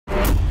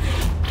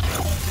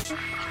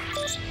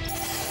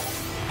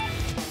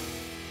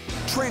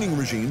Training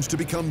regimes to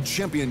become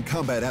champion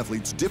combat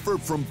athletes differ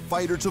from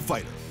fighter to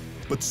fighter,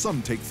 but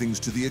some take things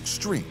to the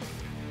extreme.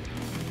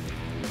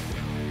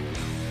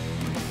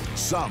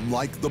 Some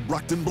like the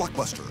Brockton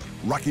blockbuster,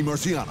 Rocky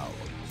Marciano,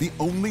 the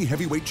only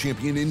heavyweight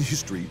champion in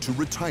history to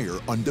retire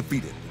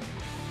undefeated.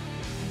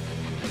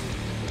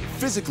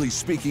 Physically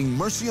speaking,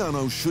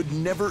 Marciano should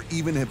never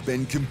even have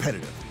been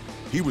competitive.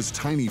 He was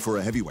tiny for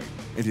a heavyweight,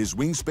 and his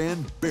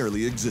wingspan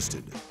barely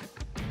existed.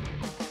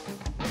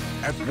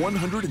 At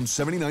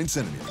 179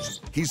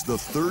 centimeters, he's the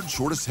third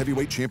shortest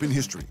heavyweight champ in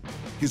history.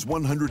 His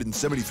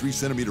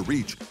 173-centimeter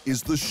reach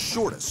is the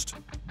shortest,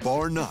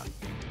 bar none,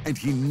 and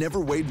he never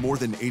weighed more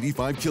than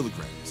 85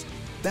 kilograms.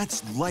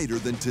 That's lighter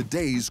than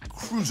today's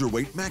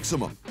cruiserweight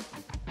maximum.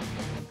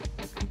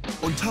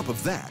 On top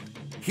of that,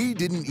 he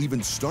didn't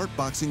even start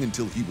boxing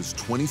until he was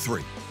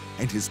 23,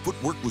 and his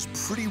footwork was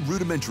pretty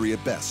rudimentary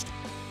at best.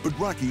 But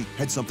Rocky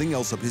had something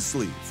else up his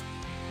sleeve.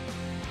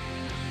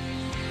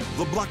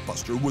 The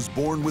blockbuster was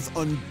born with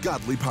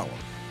ungodly power,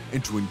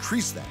 and to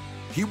increase that,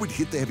 he would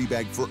hit the heavy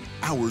bag for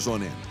hours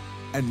on end.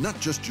 And not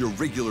just your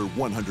regular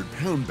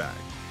 100-pound bag.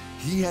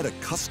 He had a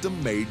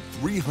custom-made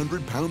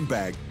 300-pound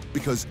bag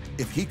because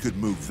if he could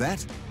move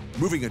that,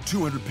 moving a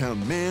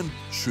 200-pound man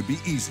should be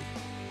easy.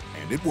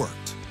 And it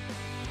worked.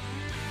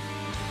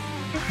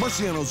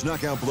 Marciano's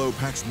knockout blow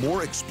packs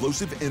more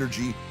explosive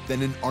energy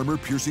than an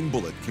armor-piercing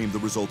bullet, came the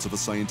results of a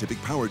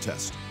scientific power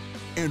test,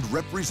 and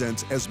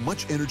represents as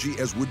much energy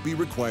as would be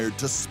required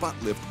to spot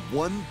lift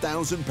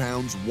 1,000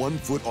 pounds 1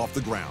 foot off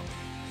the ground.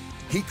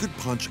 He could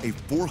punch a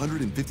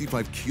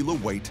 455-kilo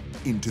weight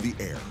into the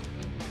air.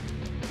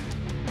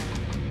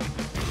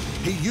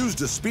 He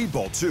used a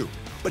speedball too,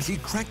 but he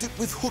cracked it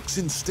with hooks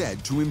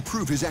instead to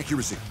improve his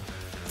accuracy.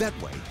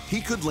 That way, he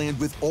could land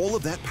with all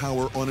of that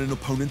power on an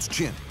opponent's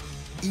chin,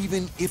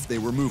 even if they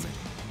were moving.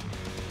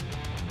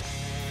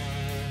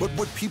 But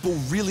what people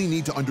really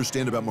need to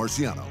understand about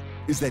Marciano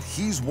is that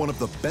he's one of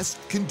the best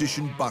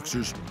conditioned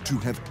boxers to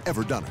have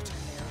ever done it.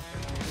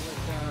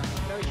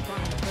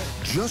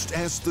 Just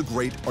ask the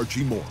great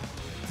Archie Moore.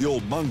 The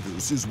old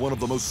mongoose is one of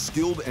the most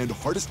skilled and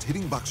hardest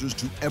hitting boxers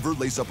to ever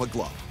lace up a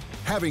glove,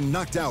 having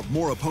knocked out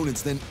more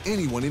opponents than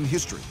anyone in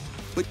history.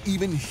 But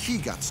even he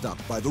got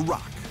stopped by The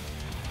Rock.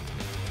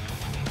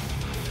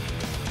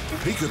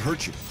 He could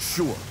hurt you,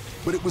 sure,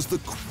 but it was the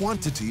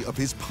quantity of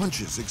his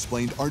punches,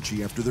 explained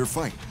Archie after their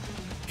fight.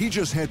 He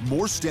just had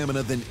more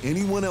stamina than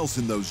anyone else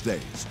in those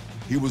days.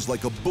 He was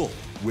like a bull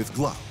with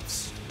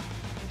gloves.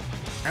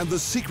 And the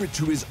secret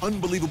to his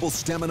unbelievable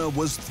stamina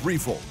was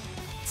threefold.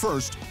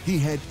 First, he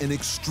had an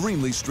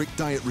extremely strict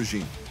diet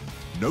regime.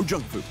 No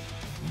junk food,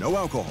 no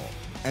alcohol,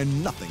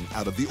 and nothing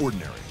out of the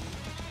ordinary.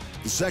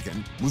 The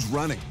second was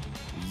running.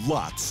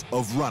 Lots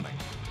of running.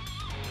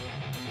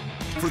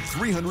 For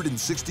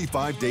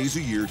 365 days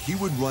a year, he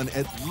would run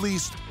at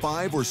least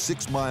 5 or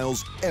 6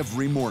 miles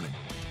every morning,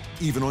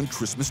 even on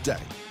Christmas Day.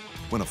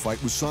 When a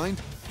fight was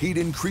signed, he'd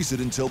increase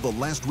it until the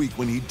last week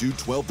when he'd do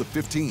 12 to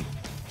 15.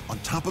 On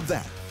top of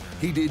that,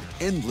 he did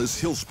endless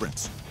hill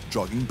sprints,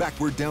 jogging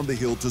backward down the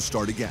hill to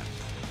start again.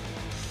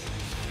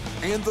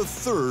 And the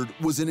third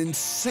was an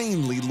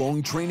insanely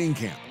long training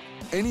camp,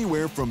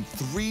 anywhere from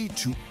 3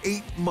 to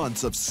 8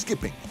 months of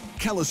skipping,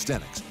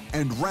 calisthenics,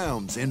 and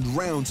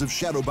rounds of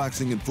shadow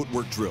boxing and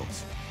footwork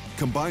drills.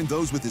 Combine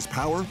those with his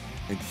power,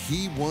 and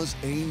he was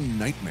a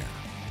nightmare.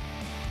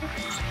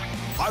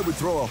 I would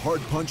throw a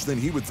hard punch, then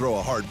he would throw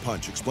a hard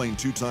punch, explained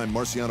two-time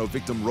Marciano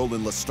victim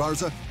Roland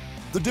Lastarza.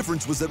 The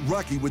difference was that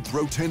Rocky would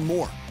throw 10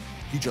 more.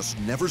 He just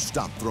never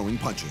stopped throwing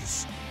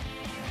punches.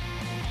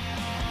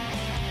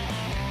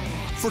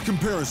 For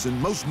comparison,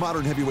 most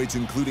modern heavyweights,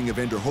 including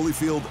Evander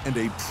Holyfield and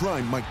a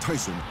prime Mike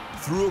Tyson,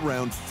 threw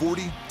around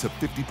 40 to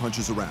 50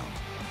 punches around.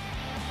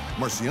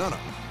 Marciano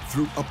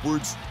threw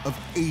upwards of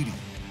 80,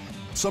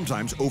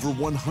 sometimes over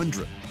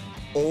 100,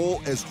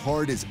 all as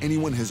hard as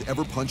anyone has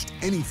ever punched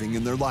anything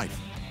in their life.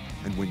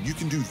 And when you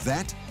can do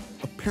that,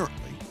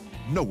 apparently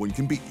no one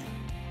can beat you,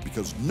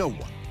 because no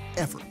one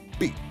ever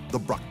beat the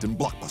Brockton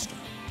blockbuster.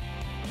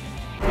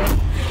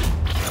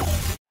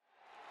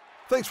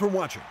 Thanks for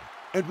watching,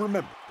 and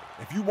remember,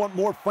 if you want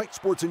more fight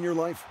sports in your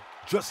life,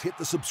 just hit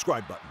the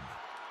subscribe button.